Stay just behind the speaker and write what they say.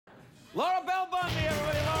Laura Bell Bundy,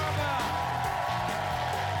 everybody, Laura Bell.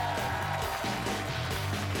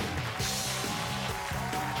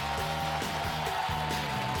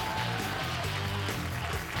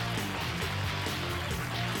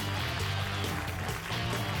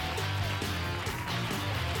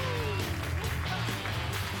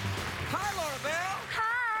 Hi, Laura Bell.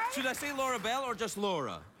 Hi. Should I say Laura Bell or just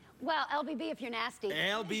Laura? Well, LBB if you're nasty.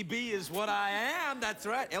 LBB is what I am. That's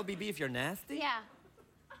right. LBB if you're nasty. Yeah.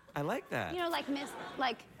 I like that. You know, like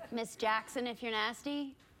Miss Jackson if you're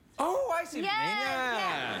nasty. Oh, I see what you mean.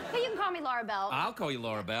 Yeah. But you can call me Laura Bell. I'll call you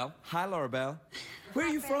Laura Bell. Hi, Laura Bell. Where are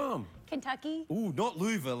you from? Kentucky. Ooh, not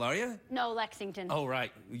Louisville, are you? No, Lexington. Oh,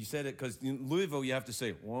 right. You said it because in Louisville you have to say.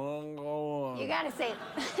 You gotta say.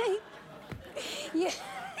 you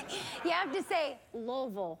have to say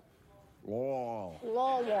Louisville. Whoa.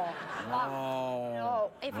 Louisville. Oh.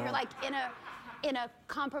 No, if you're like in a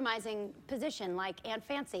compromising position, like Aunt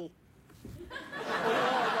Fancy.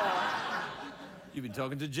 You've been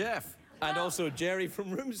talking to Jeff. And also Jerry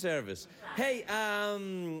from room service. Hey, how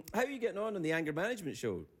are you getting on the anger management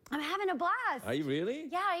show? I'm having a blast. Are you really?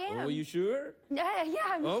 Yeah, I am. Oh, are you sure? Yeah,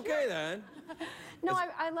 I'm Okay, sure. then. No,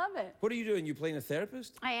 I love it. What are you doing? You playing a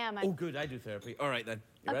therapist? I am. Oh, good. I do therapy. All right, then.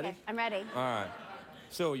 You okay, ready? I'm ready. All right.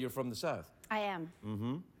 So, you're from the South? I am.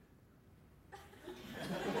 Mm-hmm.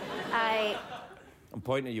 I'm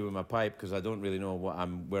pointing at you with my pipe because I don't really know where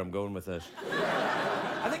I'm going with this.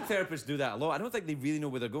 I think therapists do that a lot. I don't think they really know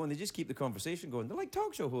where they're going. They just keep the conversation going. They're like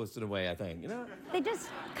talk show hosts in a way, I think, you know? They just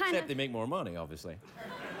kind Except of... they make more money, obviously.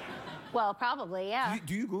 Well, probably, yeah.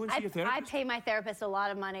 Do you go and see a therapist? I pay my therapist a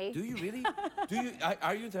lot of money. Do you really?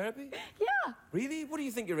 Are you in therapy? Yeah. Really? What do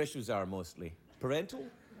you think your issues are mostly? Parental?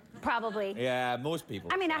 Probably. Yeah, most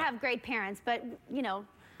people. I mean, I have great parents, but, you know...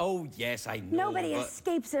 Oh, yes, I know. Nobody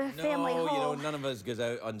escapes a family hole. No, you know, none of us goes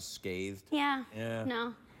out unscathed. Yeah. Yeah.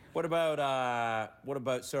 No. What about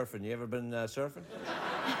surfing? You ever been surfing?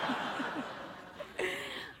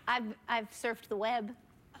 I've surfed the web.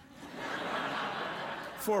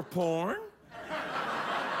 For porn?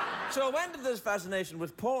 So when did this fascination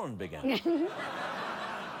with porn begin?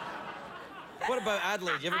 What about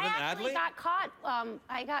Adelaide? You ever been to Adelaide?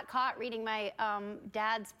 I got caught reading my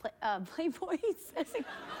dad's Playboys. I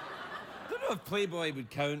don't know if Playboy would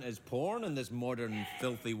count as porn in this modern,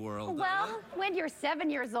 filthy world. Well, when you're 7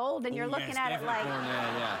 years old and you're looking at it like... Porn,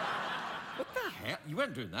 yeah. What the hell? You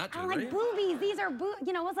weren't doing that, I'm like, boobies, these are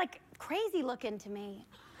you know, it was like crazy looking to me.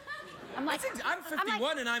 I'm like... I'm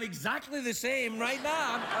 51 and I'm exactly the same right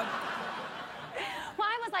now. Well,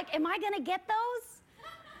 I was like, am I gonna get those?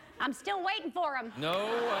 I'm still waiting for them. No,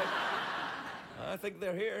 I think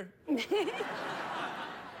they're here.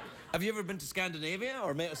 Have you ever been to Scandinavia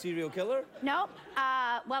or met a serial killer? Nope.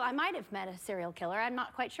 Well, I might have met a serial killer. I'm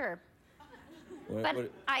not quite sure.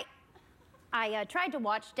 I tried to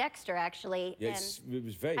watch Dexter, actually. Yes, it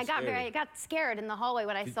was very scary. I got scared in the hallway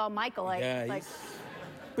when I saw Michael.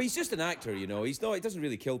 But he's just an actor, you know. He doesn't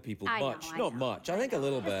really kill people much. Not much. I think a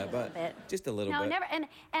little bit, but just a little bit. No, never. And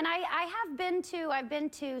I've been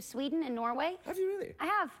to Sweden and Norway. Have you really? I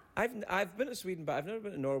have. I've been to Sweden, but I've never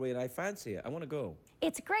been to Norway, and I fancy it. I want to go.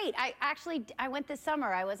 It's great. I went this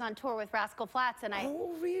summer. I was on tour with Rascal Flatts, and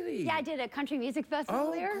Oh, really? Yeah, I did a country music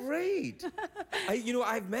festival there. Oh, great.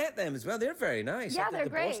 I've met them as well. They're very nice. Yeah, I did they're the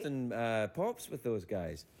great. Boston Pops with those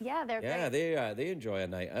guys. Yeah, they're great. Yeah, they enjoy a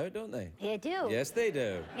night out, don't they? They do. Yes, they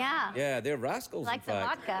do. Yeah. Yeah, they're rascals, Like in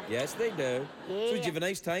fact. the vodka. Yes, they do. Yeah. So did you have a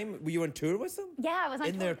nice time? Were you on tour with them? Yeah, I was on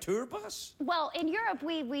In tour. their tour bus? Well, in Europe,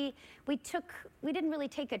 we didn't really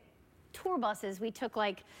take tour buses. We took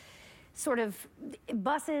like sort of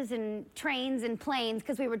buses and trains and planes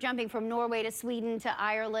because we were jumping from Norway to Sweden to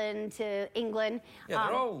Ireland to England. Yeah,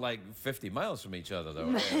 they're all like 50 miles from each other,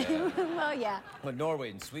 though. Well, yeah. But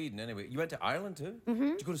Norway and Sweden, anyway. You went to Ireland, too? Mm-hmm.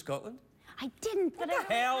 Did you go to Scotland? I didn't, but What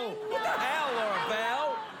the hell? What the hell, Laura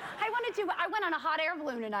Bell? I wanted to. I went on a hot air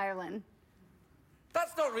balloon in Ireland.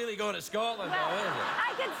 That's not really going to Scotland, Well, though, is it?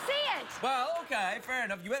 I could see it. Well, okay, fair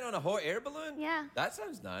enough. You went on a hot air balloon? Yeah. That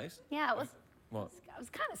sounds nice. Yeah, it was. What? I was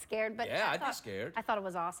kind of scared, but Yeah, I'd be scared. I thought it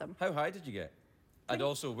was awesome. How high did you get? And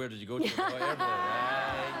also, where did you go to the hot air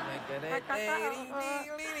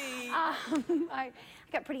balloon? I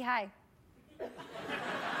got pretty high.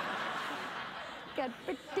 Got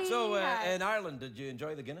pretty So, high. in Ireland, did you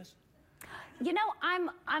enjoy the Guinness? You know,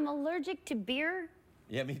 I'm allergic to beer.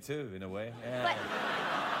 Yeah, me too, in a way. Yeah. But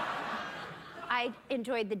I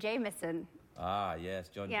enjoyed the Jameson. Ah, yes,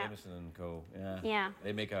 John Yeah. Jameson and Co. Yeah. Yeah.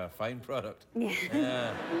 They make a fine product.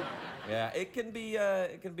 Yeah. Yeah. It can be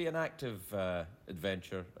an active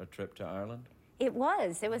adventure, a trip to Ireland. It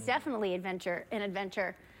was. It was definitely an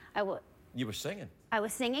adventure. You were singing. I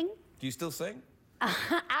was singing. Do you still sing?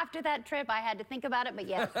 After that trip, I had to think about it, but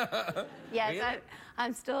yes. Yes, Really?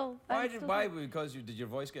 I'm still... Why? Because did your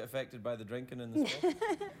voice get affected by the drinking and the stuff?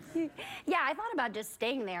 Yeah, I thought about just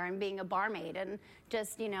staying there and being a barmaid and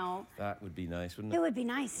just, you know... That would be nice, wouldn't it? It would be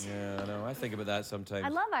nice. Yeah, I know. I think about that sometimes. I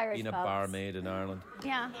love Irish being a pubs. barmaid in Ireland.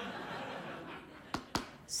 Yeah.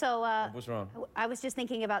 So, What's wrong? I was just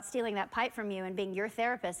thinking about stealing that pipe from you and being your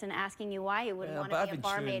therapist and asking you why you wouldn't want but to I've be a been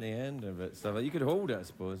chewing barmaid. the end of it. So you could hold it, I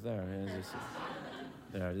suppose. There. Yeah, it's just,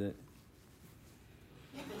 there. Isn't it?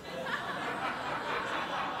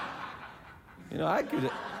 You know, I could.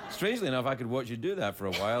 Strangely enough, I could watch you do that for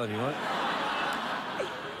a while if you want.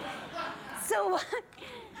 So,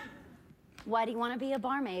 why do you want to be a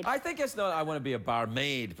barmaid? I think it's not I want to be a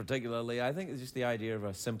barmaid particularly. I think it's just the idea of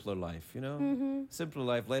a simpler life, you know? Simpler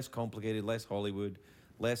life, less complicated, less Hollywood,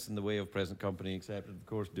 less in the way of present company, except, of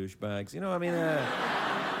course, douchebags. You know what I mean?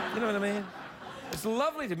 You know what I mean? It's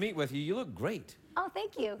lovely to meet with you. You look great. Oh,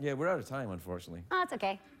 thank you. Yeah, we're out of time, unfortunately. Oh, it's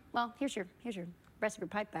okay. Well, here's your rest of your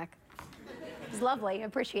pipe back. It's lovely. I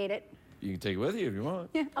appreciate it. You can take it with you if you want.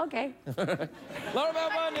 Yeah, okay. Laura Bell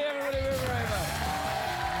Bundy, everybody.